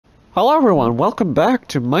Hello everyone, welcome back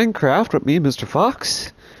to Minecraft with me, Mr.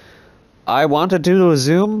 Fox. I want to do a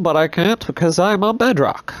zoom, but I can't because I'm on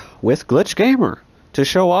Bedrock with Glitch Gamer to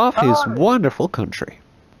show off his Hi. wonderful country.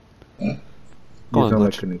 You Go on, sound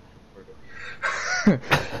Glitch. like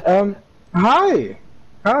an hi.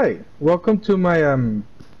 Hi. Welcome to my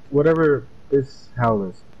whatever this hell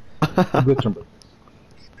is. Glichen.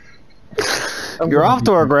 You're off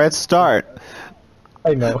to a great start.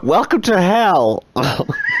 I know. Welcome to hell.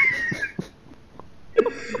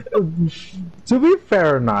 To be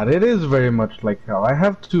fair or not, it is very much like hell. I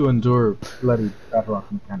have to endure bloody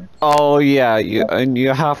bedrock mechanics. Oh yeah,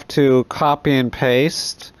 you have to copy and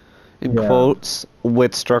paste in Yeah. quotes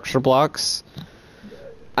with structure blocks,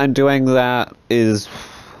 and doing that is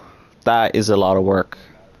a lot of work.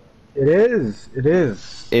 It is. It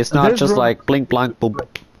is. It's not This just road- like blink blank boom.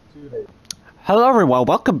 like 2 days. Hello everyone,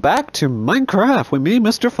 welcome back to Minecraft with me,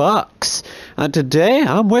 Mr. Fox. And today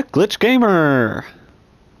I'm with Glitch Gamer.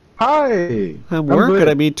 Hi. And we're good.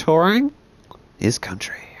 gonna be touring his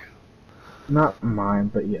country. Not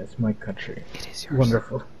mine, but yes, my country. It is yours.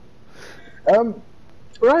 Wonderful.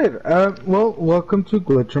 Right. Well, welcome to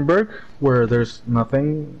Glichenberg, where there's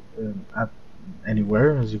nothing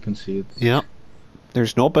anywhere, as you can see. It's Yep.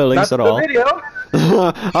 There's no buildings that's at the all. video.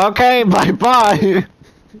 Okay, bye bye.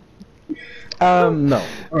 No.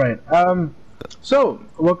 All right. So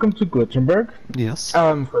welcome to Glichenberg. Yes.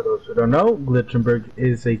 For those who don't know, Glichenberg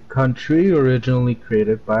is a country originally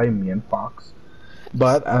created by me and Fox,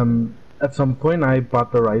 but at some point I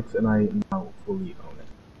bought the rights and I now fully own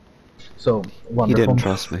it. So wonderful. He didn't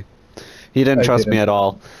trust me. He didn't trust me at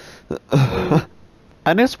all.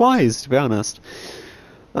 And it's wise, to be honest.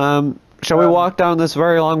 Shall we walk down this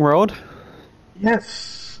very long road?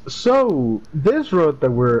 Yes. So this road that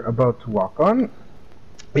we're about to walk on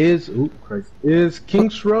is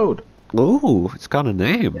King's Road. Ooh, it's got a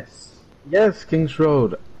name. Yes. Yes, King's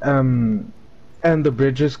Road. And the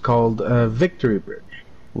bridge is called Victory Bridge.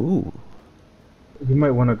 Ooh. You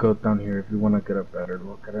might want to go down here if you want to get a better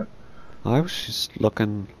look at it. I was just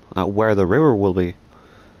looking at where the river will be.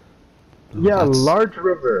 Oh, Yeah, that's- large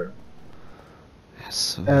river.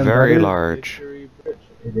 Yes, And very that is large. Victory Bridge.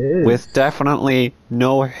 It is. With definitely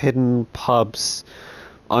no hidden pubs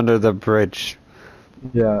under the bridge.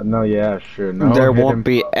 Yeah, no, yeah, sure. No There hidden won't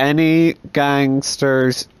be pub. any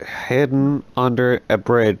gangsters hidden under a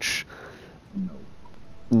bridge.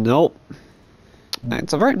 Nope.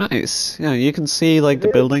 It's a very nice. Yeah, you can see like It the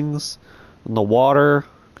is. buildings and the water.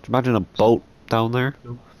 Could you imagine a boat down there?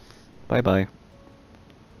 Nope. Bye bye.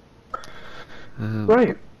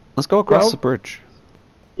 Right. Let's go across Well- the bridge.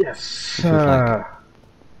 Yes. If you'd like.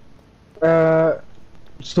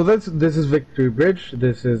 So this is Victory Bridge.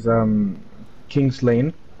 This is King's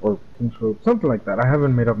Lane or King's Road, something like that. I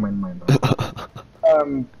haven't made up my mind on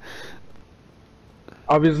it.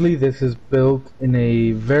 Obviously, this is built in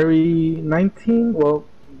a very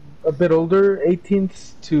a bit older,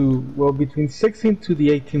 18th to between 16th to the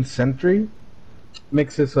 18th century.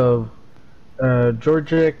 Mixes of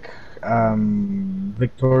Georgic,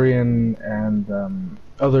 Victorian, and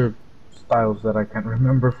other styles that I can't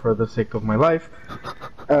remember for the sake of my life.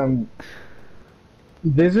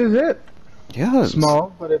 This is it. Yes.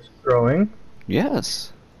 Small, but it's growing.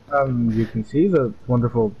 Yes. You can see the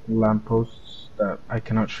wonderful lampposts that I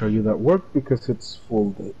cannot show you that work because it's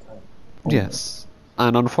full daytime. Yes.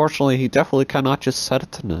 And unfortunately, he definitely cannot just set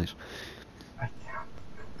it tonight. I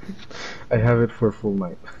can't. I have it for full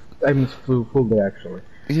night. I mean, full day actually.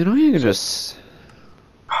 You know, you can just.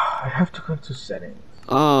 I have to go into settings.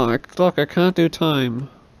 Oh, look, I can't do time.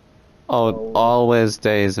 Oh, Oh. always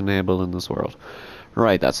days enabled in this world.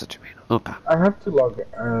 Right, that's what you mean. Okay. I have to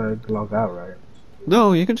log out, right?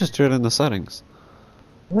 No, you can just do it in the settings.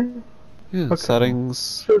 Yeah. Yeah, Okay.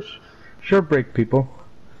 settings. Sure, break people.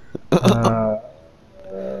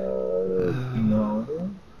 No,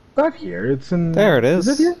 not here. It's in. There it is.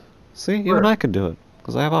 Is it here? See, Where? even I can do it,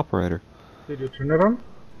 because I have operator. Did you turn it on?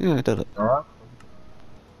 Yeah, I did it. Alright.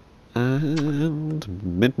 And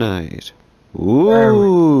midnight.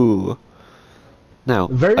 Ooh. Now,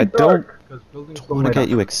 Very I dark. 'Cause buildings don't don't want to light get up.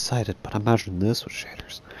 you excited, but imagine this with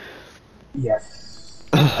shaders. Yes.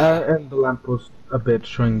 And the lamppost a bit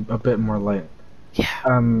showing a bit more light.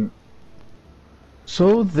 Yeah.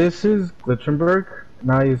 So this is Glichenberg.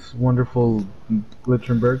 Nice, wonderful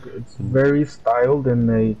Glichenberg. It's very styled in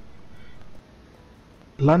a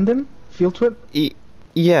London feel to it.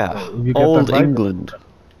 Yeah. You get Old that vibe? England.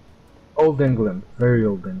 Old England, very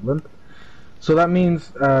old England. So that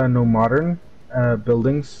means no modern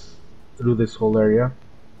buildings through this whole area.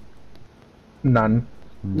 None.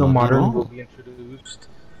 No None at modern all. will be introduced.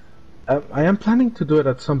 I am planning to do it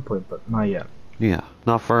at some point, but not yet. Yeah,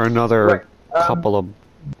 not for another Right. couple of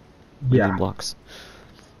million Yeah. blocks.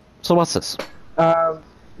 So what's this?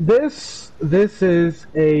 This is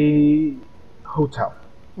a hotel.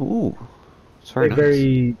 Ooh, it's very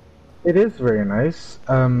nice. It is very nice.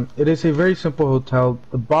 It is a very simple hotel.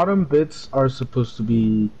 The bottom bits are supposed to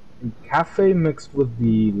be a cafe mixed with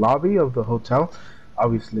the lobby of the hotel.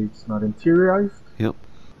 Obviously, it's not interiorized. Yep.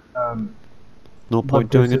 Um, No point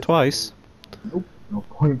doing it twice. Nope, no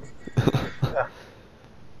point.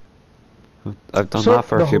 I've done So that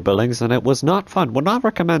for a few buildings, and it was not fun. Would not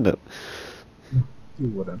recommend it. You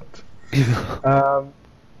wouldn't.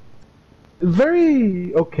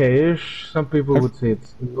 Very okay-ish. Some people would say it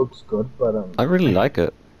looks good, but I really like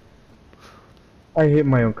it. I hate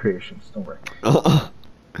my own creations. Don't worry. Oh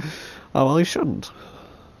well, you shouldn't.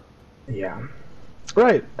 Yeah.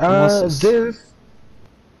 Right. What's this?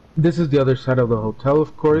 This is the other side of the hotel,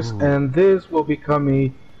 of course, and this will become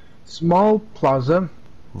a small plaza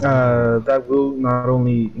that will not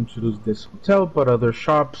only introduce this hotel, but other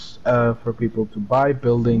shops for people to buy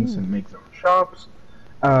buildings and make their own shops.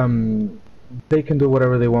 They can do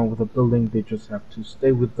whatever they want with a building. They just have to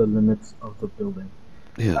stay with the limits of the building.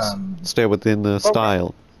 Yes. Stay within the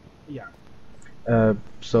style. Yeah.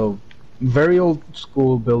 So, very old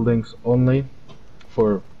school buildings only,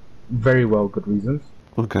 for very well good reasons.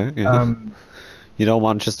 Okay. Yeah. You don't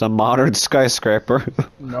want just a modern skyscraper.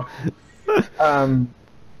 No.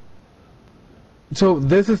 So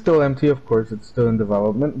this is still empty, of course. It's still in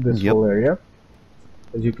development. This whole area,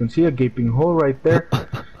 as you can see, a gaping hole right there.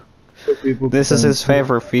 So this is his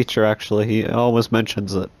favorite feature, actually. He always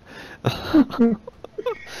mentions it. I'm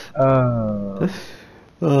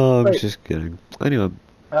just kidding. Anyway.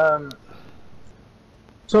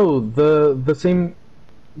 So the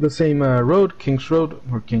same road, King's Road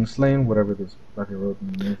or King's Lane, whatever this bloody road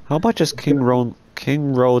name is. How about just King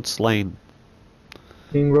Road's Lane?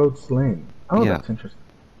 King Road's Lane. Oh, yeah. That's interesting.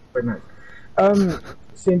 Very nice.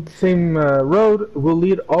 Same road will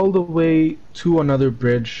lead all the way to another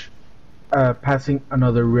bridge, passing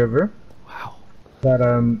another river. Wow. That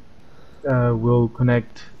will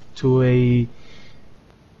connect to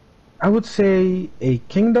I would say a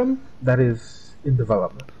kingdom that is in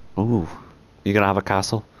development. Ooh, you gonna have a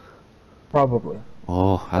castle? Probably.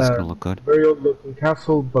 Oh, that's gonna look good. Very old looking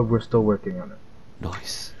castle, but we're still working on it.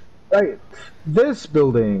 Nice. Right. This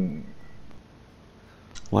building.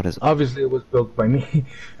 What is it? Obviously, it was built by me.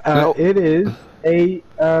 No. It is a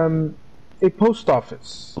post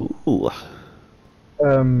office. Ooh.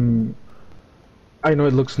 I know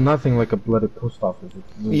it looks nothing like a bloody post office.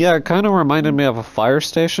 Yeah, it kind of reminded me of a fire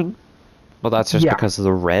station, but that's just because of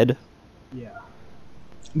the red. Yeah.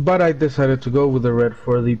 But I decided to go with the red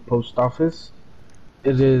for the post office.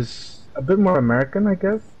 It is a bit more American, I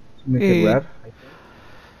guess, to make it red.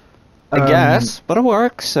 I guess, but it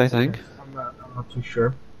works, I think. I'm not too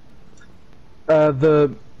sure.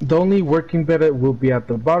 The only working bed will be at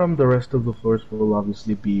the bottom. The rest of the floors will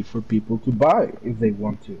obviously be for people to buy if they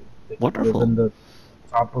want to. They can Wonderful. live in the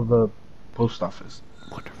top of the post office.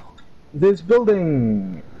 Wonderful. This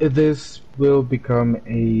building, this will become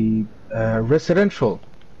a residential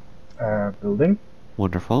building.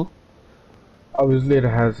 Wonderful. Obviously, it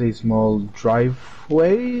has a small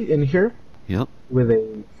driveway in here. Yep. With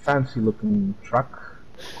a fancy-looking truck,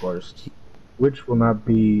 of course, which will not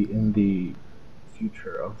be in the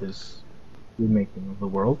future of this remaking of the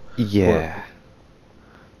world. Yeah.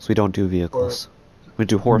 So we don't do vehicles. We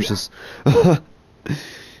do horses. Yeah.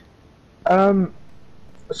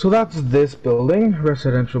 So that's this building,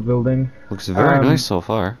 residential building. Looks very nice so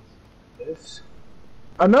far. This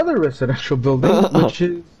another residential building, which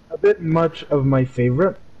is a bit much of my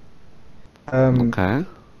favorite. Okay.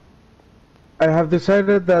 I have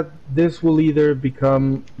decided that this will either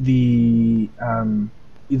become the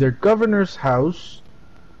either governor's house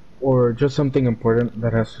or just something important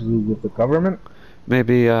that has to do with the government.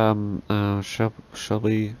 Maybe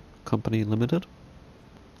Shelby Company Limited.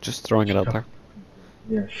 Just throwing it out there.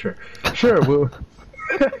 Yeah, sure. Sure, we'll have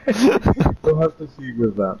to see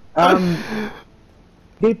with that.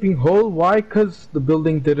 Gaping hole. Why? Because the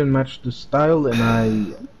building didn't match the style,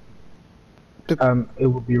 and it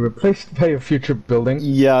will be replaced by a future building.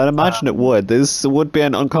 Yeah, I'd imagine it would. This would be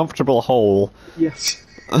an uncomfortable hole. Yes.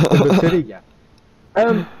 In the city, yeah.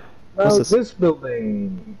 Well, this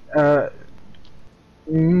building,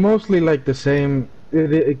 mostly like the same.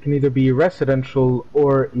 It can either be residential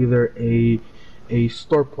or either a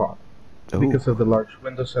store plot. Ooh. Because of the large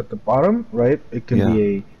windows at the bottom, right? It can be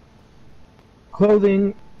a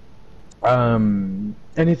clothing,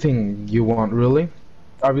 anything you want, really.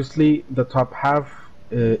 Obviously, the top half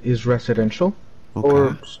is residential Okay.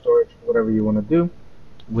 or storage, whatever you want to do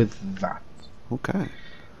with that. Okay.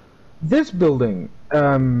 This building,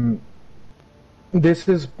 this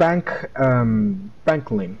is Bank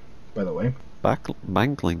Lane, by the way.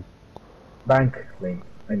 Bankling. Bank Lane.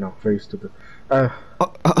 I know, very stupid. I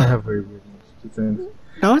have very weird names.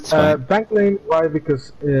 No, it's fine. Bank Lane. Why?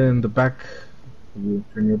 Because in the back, you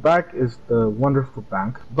turn your back, is the wonderful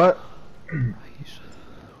bank. But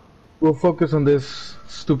we'll focus on this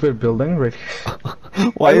stupid building right here.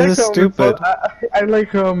 Why is it stupid? I like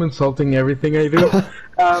how I'm insulting everything I do.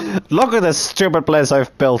 Look at this stupid place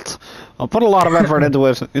I've built. I'll put a lot of effort into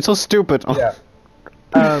it. It's so stupid. Yeah.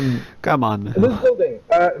 Come on. This building.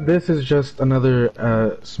 This is just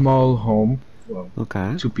another small home. Well,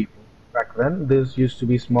 Okay. 2 people. Back then, this used to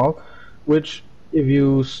be small. Which, if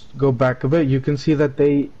you go back a bit, you can see that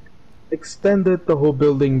they extended the whole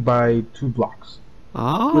building by 2 blocks. Which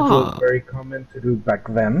was very common to do back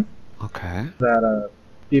then. Okay. That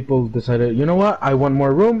people decided, you know what, I want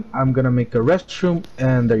more room, I'm gonna make a restroom,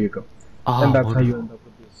 and there you go. And that's how you end up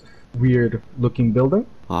with this weird looking building.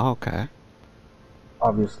 Okay.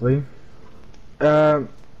 Obviously.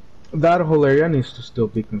 That whole area needs to still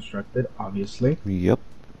be constructed, obviously. Yep.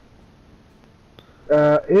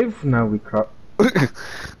 If now we cross...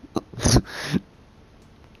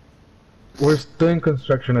 We're still in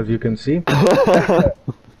construction, as you can see.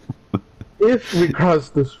 If we cross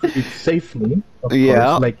the street safely, of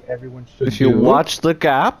course, like everyone should If you watch the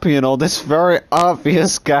gap, you know, this very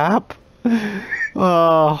obvious gap.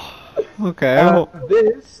 Oh, okay.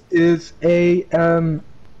 This is a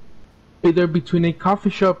either between a coffee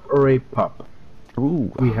shop or a pub.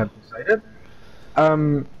 Ooh. We have decided.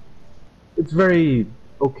 It's very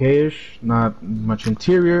okay-ish, not much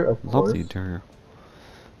interior, of course. Love the interior.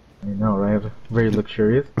 I know, right? Very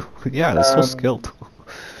luxurious. Yeah, that's so skilled.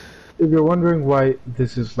 If you're wondering why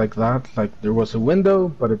this is like that, like there was a window,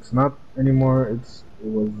 but it's not anymore. It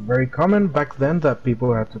was very common back then that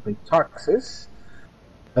people had to pay taxes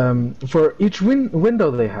for each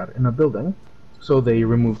window they had in a building. So they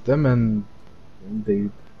removed them and they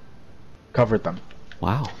covered them.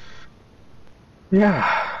 Wow. Yeah,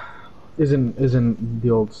 isn't the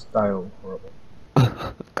old style horrible?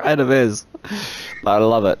 Kind of is. I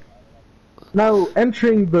love it. Now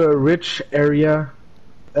entering the rich area.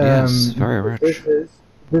 Yes, very rich.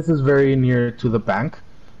 This is very near to the bank.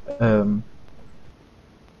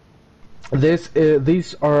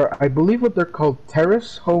 These are, I believe, what they're called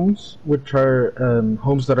terrace homes, which are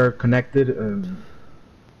homes that are connected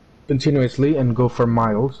continuously and go for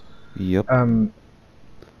miles. Yep.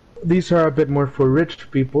 These are a bit more for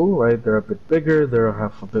rich people, right? They're a bit bigger. They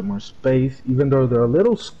have a bit more space, even though they're a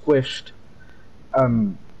little squished.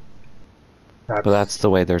 But that's the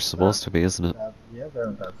way they're supposed to be, isn't it? Yeah,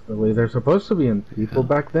 that's the way they're supposed to be. And people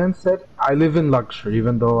back then said, I live in luxury,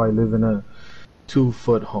 even though I live in a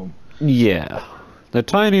 2-foot home. Yeah. The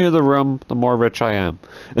tinier the room, the more rich I am.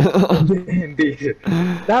 Indeed.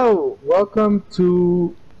 Now, welcome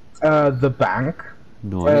to the bank.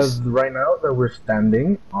 Nice. Right now that we're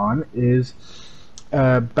standing on is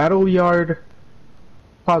Battle Yard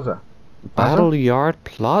Plaza. Battle Yard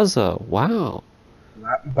Plaza. Wow.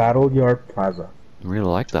 Battle Yard Plaza. I really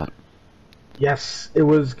like that. Yes, it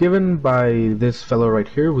was given by this fellow right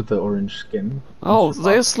here with the orange skin. Oh,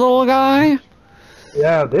 this little guy?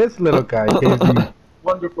 Yeah, this little guy gave the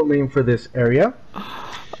wonderful name for this area.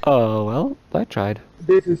 Oh, well, I tried.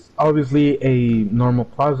 This is obviously a normal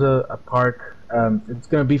plaza, a park. It's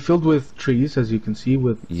going to be filled with trees, as you can see,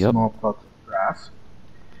 with small plots of grass.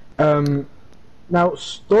 Now,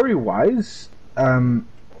 story-wise,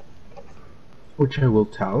 which I will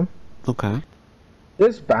tell. Okay.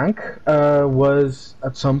 This bank was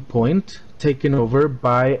at some point taken over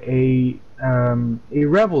by a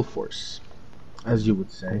rebel force, as you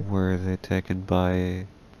would say. Were they taken by...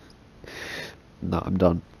 No, I'm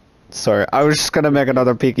done. Sorry, I was just gonna make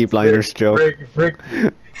another Peaky Blinders joke.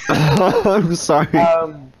 I'm sorry.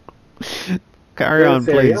 Carry on,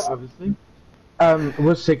 please. Obviously,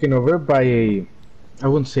 was taken over by a, I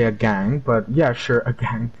wouldn't say a gang, but yeah, sure, a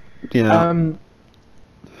gang. Yeah.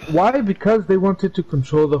 Why? Because they wanted to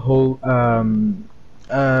control the whole,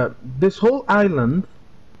 this whole island,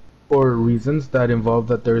 for reasons that involve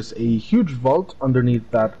that there's a huge vault underneath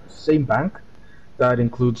that same bank that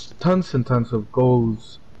includes tons and tons of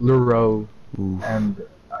golds, luro, and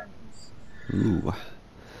diamonds. Ooh.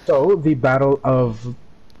 So the battle of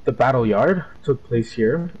the Battle Yard took place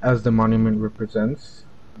here, as the monument represents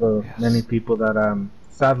the many people that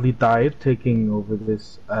sadly died taking over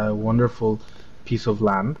this wonderful piece of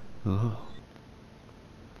land. Oh.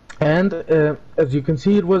 And as you can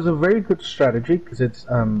see, it was a very good strategy because it's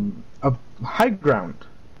a high ground.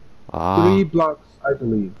 Ah, 3 blocks, I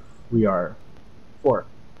believe. We are 4.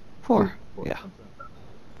 4. Four.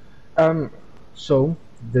 Yeah. So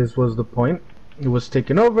this was the point. It was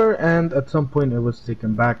taken over, and at some point it was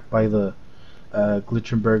taken back by the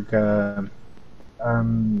Glichenberg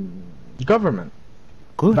government.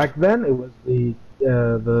 Good. Back then, it was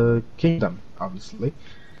the kingdom, obviously,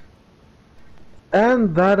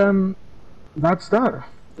 and that's that.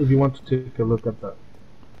 If you want to take a look at the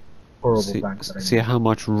horrible See, bank that I see made. how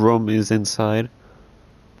much room is inside?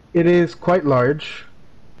 It is quite large.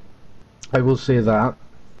 I will say that.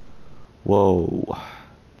 Whoa.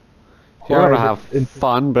 You're gonna have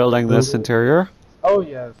fun building this interior. Oh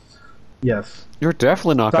yes, yes. You're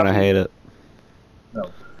definitely not gonna hate it.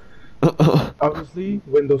 No. Obviously,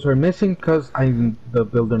 windows are missing because the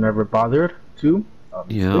builder never bothered to.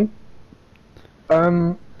 Obviously.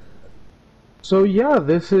 Yeah. So yeah,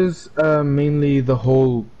 this is mainly the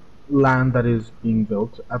whole land that is being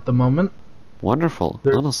built at the moment. Wonderful,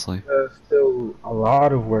 There's honestly. still a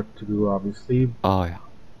lot of work to do, obviously. Oh yeah.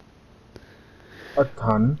 A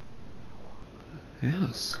ton.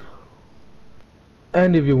 Yes.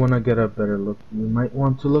 And if you want to get a better look, you might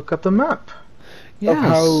want to look at the map Yes. of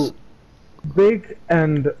how big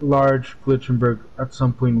and large Glichenberg at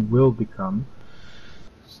some point will become.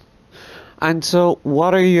 And so,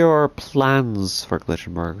 what are your plans for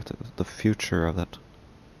Glichenberg, the future of it?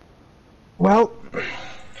 Well,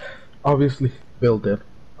 obviously, build it.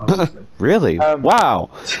 Obviously. Really? Wow!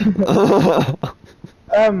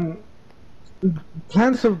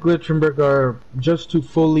 Plans of Glichenberg are just to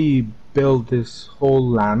fully build this whole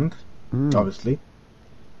land, obviously.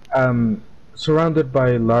 Surrounded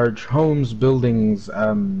by large homes, buildings,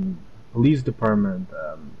 police department,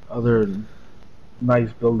 other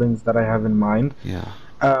nice buildings that I have in mind. Yeah.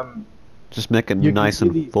 Um, Just make it you can nice see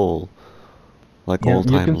and the- full. Like yeah,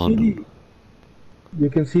 old-time London. you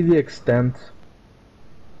can see the extent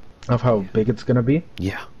of how big it's gonna be.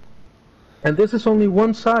 Yeah. And this is only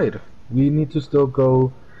one side. We need to still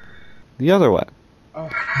go The other way.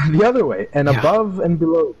 the other way, and Yeah. above and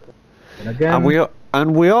below. And again,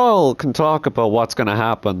 And we all can talk about what's going to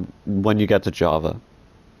happen when you get to Java.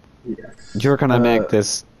 yes. You're going to make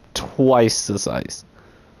this twice the size.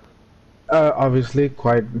 Obviously,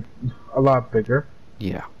 quite a lot bigger.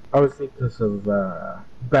 Yeah. Obviously, because of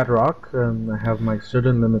Bedrock, I have my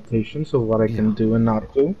certain limitations of what I can do and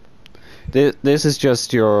not do. This is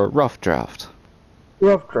just your rough draft.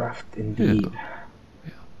 Rough draft, indeed.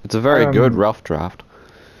 It's a very good rough draft.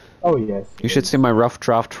 Oh yes. You should see my rough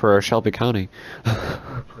draft for Shelby County.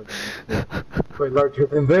 Quite larger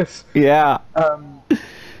than this. Yeah.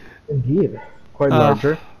 Indeed, quite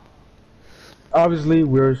larger. Obviously,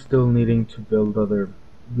 we're still needing to build other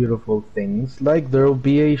beautiful things. Like there will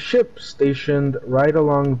be a ship stationed right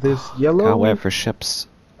along this yellow Can't wait for ships.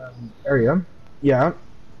 area. Yeah,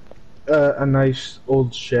 a nice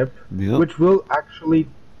old ship, Yep. which will actually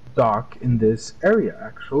dock in this area.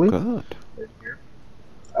 Actually, Good. right here.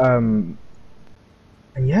 And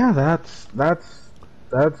yeah,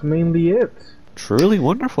 that's mainly it. Truly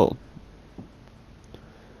wonderful.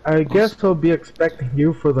 I guess I'll be expecting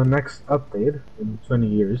you for the next update in 20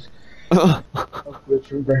 years. Of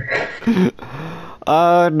Glichenberg.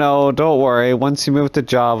 No, don't worry. Once you move to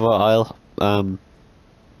Java, I'll,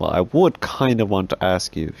 well, I would kind of want to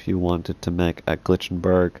ask you if you wanted to make a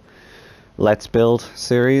Glichenberg Let's Build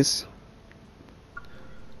series.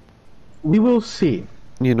 We will see.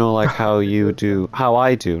 You know, like how you do, how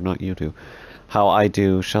I do, not you do, how I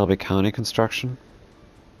do Shelby County construction.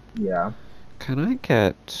 Yeah. Can I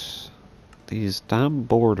get these damn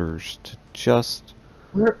borders to just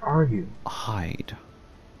Where are you? hide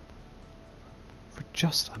for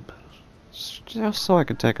just a minute? Just so I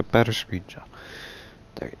can take a better screenshot.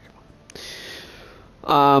 There you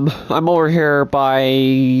go. I'm over here by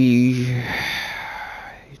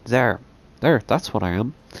there. There, that's what I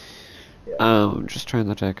am. Just trying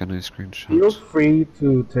to take a nice screenshot. Feel free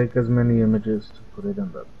to take as many images to put it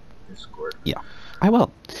in the Discord. Yeah, I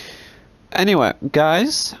will. Anyway,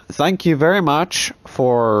 guys, thank you very much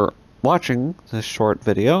for watching this short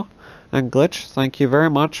video. And Glitch, thank you very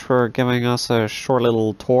much for giving us a short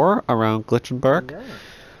little tour around Glichenberg. Yeah.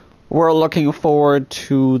 We're looking forward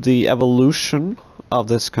to the evolution of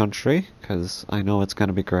this country, because I know it's going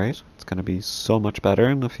to be great. It's going to be so much better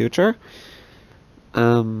in the future.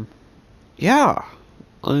 Yeah.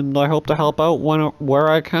 And I hope to help out where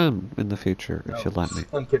I can in the future, if you let me.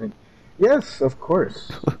 I'm kidding. Yes, of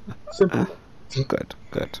course. Simple. Good,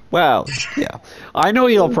 good. Well, yeah. I know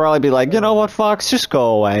you'll probably be like, you know what, Fox, just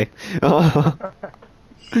go away.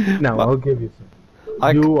 Now, Well, I'll give you some.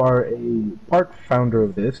 I, You are a part founder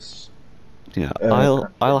of this yeah, I'll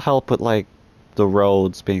country. help with like the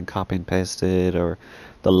roads being copy and pasted, or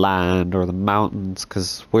the land, or the mountains,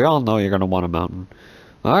 because we all know you're gonna want a mountain.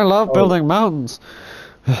 I love Oh, building mountains.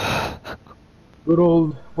 good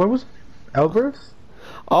old, what was it? Elbrus?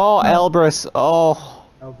 Oh, No, Elbrus. Oh,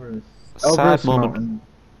 Elbrus. sad Elbrus moment. Mountain.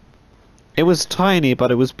 It was tiny,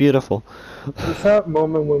 but it was beautiful. The sad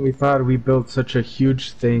moment when we thought we built such a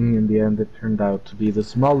huge thing, in the end it turned out to be the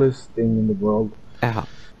smallest thing in the world. Yeah.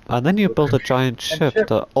 And then you built a giant And ship ship.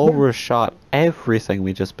 that Yes. overshot everything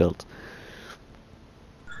we just built.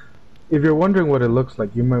 If you're wondering what it looks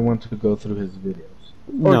like, you might want to go through his videos.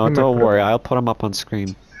 Or No, he might don't put it worry, on. I'll put them up on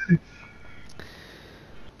screen.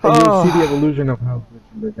 And you'll see the Oh, evolution of how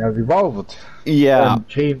it has evolved yeah, and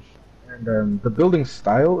changed, and the building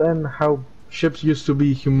style, and how ships used to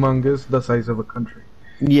be humongous, the size of a country.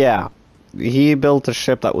 yeah. He built a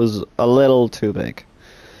ship that was a little too big.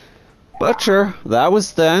 But sure, that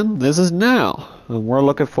was then, this is now, and we're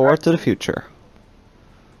looking forward to the future.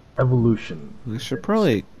 Evolution. I As should they would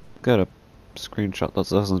say. probably get a screenshot that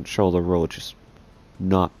doesn't show the road, just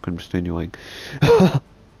not continuing.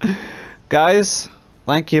 Guys,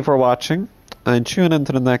 thank you for watching, and tune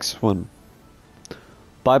into the next one.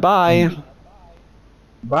 Bye bye.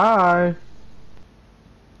 Bye.